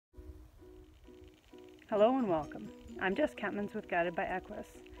Hello and welcome. I'm Jess Kempmans with Guided by Equus,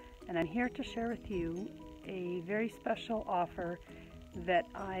 and I'm here to share with you a very special offer that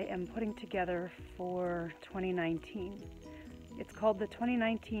I am putting together for 2019. It's called the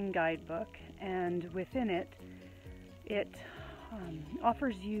 2019 Guidebook, and within it, it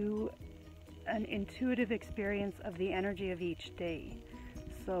offers you an intuitive experience of the energy of each day.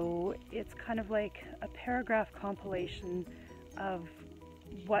 So it's kind of like a paragraph compilation of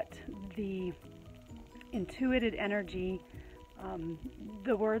what the intuited energy,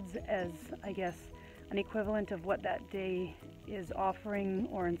 the words as, I guess, an equivalent of what that day is offering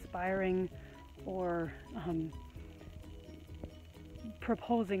or inspiring or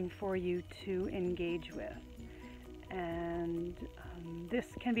proposing for you to engage with. And this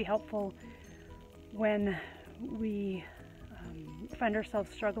can be helpful when we find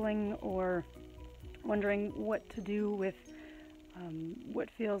ourselves struggling or wondering what to do with what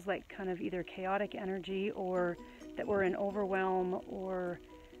feels like kind of either chaotic energy, or that we're in overwhelm, or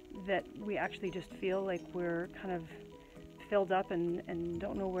that we actually just feel like we're kind of filled up and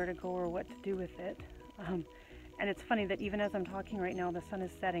don't know where to go or what to do with it. And it's funny that even as I'm talking right now, the sun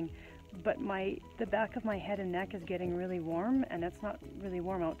is setting, but the back of my head and neck is getting really warm, and it's not really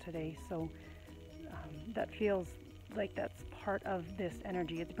warm out today, so that feels like that's part of this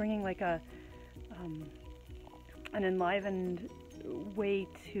energy. It's bringing like an enlivened way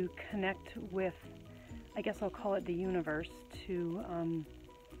to connect with, I guess I'll call it the universe, to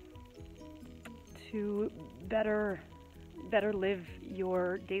better live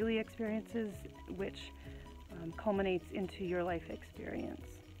your daily experiences, which culminates into your life experience.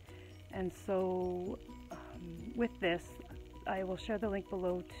 And so with this, I will share the link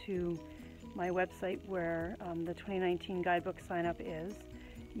below to my website where the 2019 guidebook sign up is.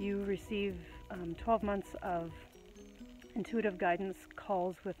 You receive 12 months of intuitive guidance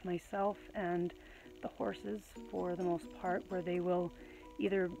calls with myself and the horses, for the most part, where they will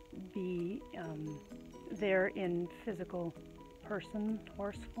either be there in physical person,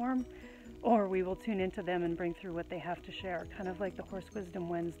 horse form, or we will tune into them and bring through what they have to share, kind of like the Horse Wisdom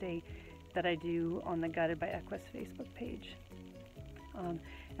Wednesday that I do on the Guided by Equus Facebook page.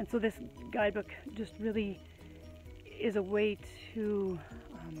 And so this guidebook just really is a way to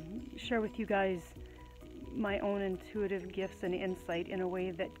share with you guys my own intuitive gifts and insight in a way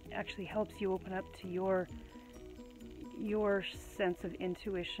that actually helps you open up to your sense of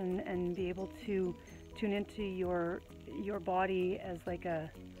intuition and be able to tune into your body as like a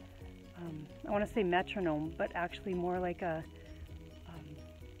I want to say metronome, but actually more like a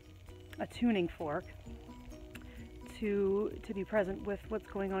tuning fork to be present with what's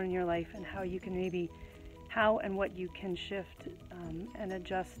going on in your life, and how you can how and what you can shift and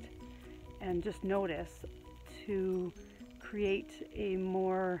adjust and just notice to create a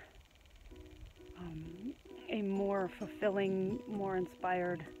more fulfilling, more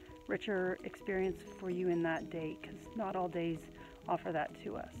inspired, richer experience for you in that day, because not all days offer that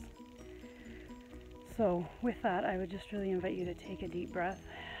to us. So with that, I would just really invite you to take a deep breath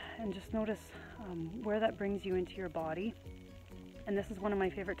and just notice where that brings you into your body. And this is one of my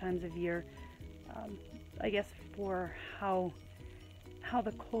favorite times of year, I guess, for how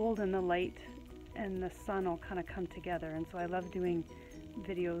the cold and the light and the sun all kind of come together. And so I love doing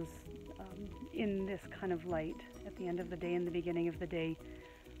videos in this kind of light at the end of the day and the beginning of the day,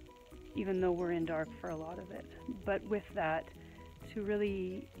 even though we're in dark for a lot of it. But with that, to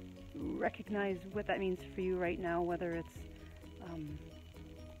really recognize what that means for you right now, whether it's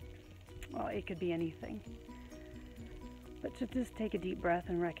well, it could be anything, but to just take a deep breath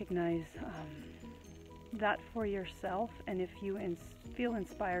and recognize that for yourself. And if you feel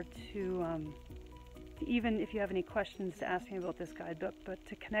inspired to even if you have any questions, to ask me about this guidebook, but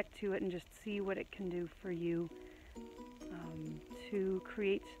to connect to it and just see what it can do for you to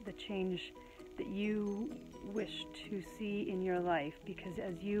create the change that you wish to see in your life. Because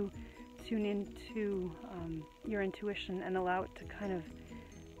as you tune into your intuition and allow it to kind of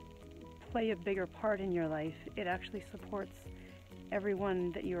play a bigger part in your life, it actually supports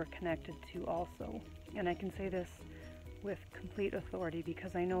everyone that you are connected to also. And I can say this with complete authority,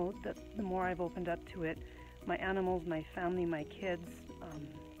 because I know that the more I've opened up to it, my animals, my family, my kids,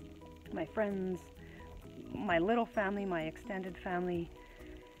 my friends, my little family, my extended family,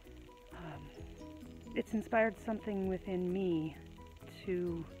 it's inspired something within me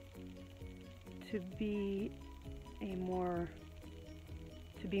to be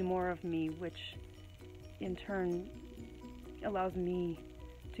more of me, which in turn allows me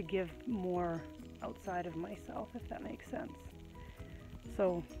to give more outside of myself, if that makes sense.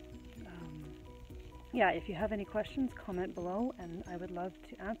 So yeah, if you have any questions, comment below and I would love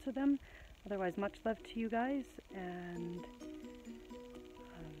to answer them. Otherwise, much love to you guys, and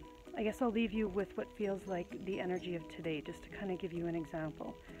I guess I'll leave you with what feels like the energy of today, just to kind of give you an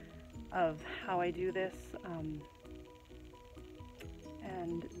example of how I do this.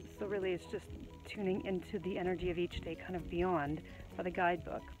 And so really it's just tuning into the energy of each day, kind of beyond for the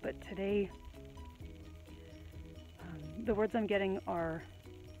guidebook. But today, the words I'm getting are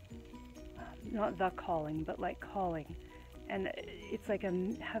not the calling, but like calling. And it's like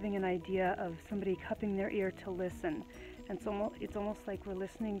I'm having an idea of somebody cupping their ear to listen. And so it's almost like we're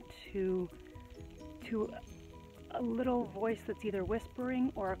listening to a little voice that's either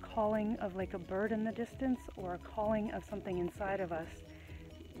whispering or a calling of like a bird in the distance, or a calling of something inside of us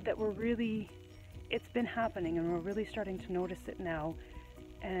that we're really, it's been happening and we're really starting to notice it now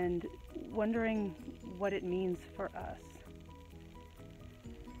and wondering what it means for us.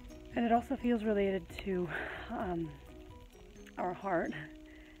 And it also feels related to our heart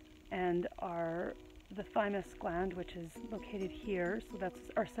and the thymus gland, which is located here. So that's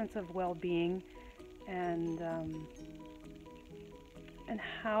our sense of well-being, and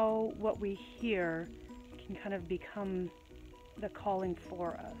how what we hear can kind of become the calling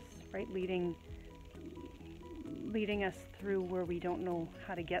for us, right? Leading us through where we don't know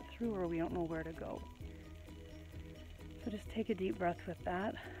how to get through, or we don't know where to go. So just take a deep breath with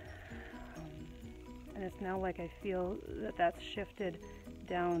that. And it's now like I feel that that's shifted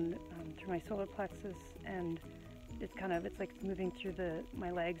down through my solar plexus, and it's like moving through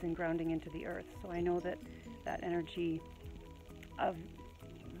my legs and grounding into the earth. So I know that energy of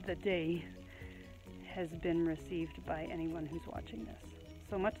the day has been received by anyone who's watching this.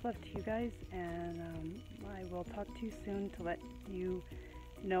 So much love to you guys, and I will talk to you soon to let you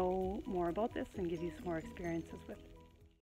know more about this and give you some more experiences with it.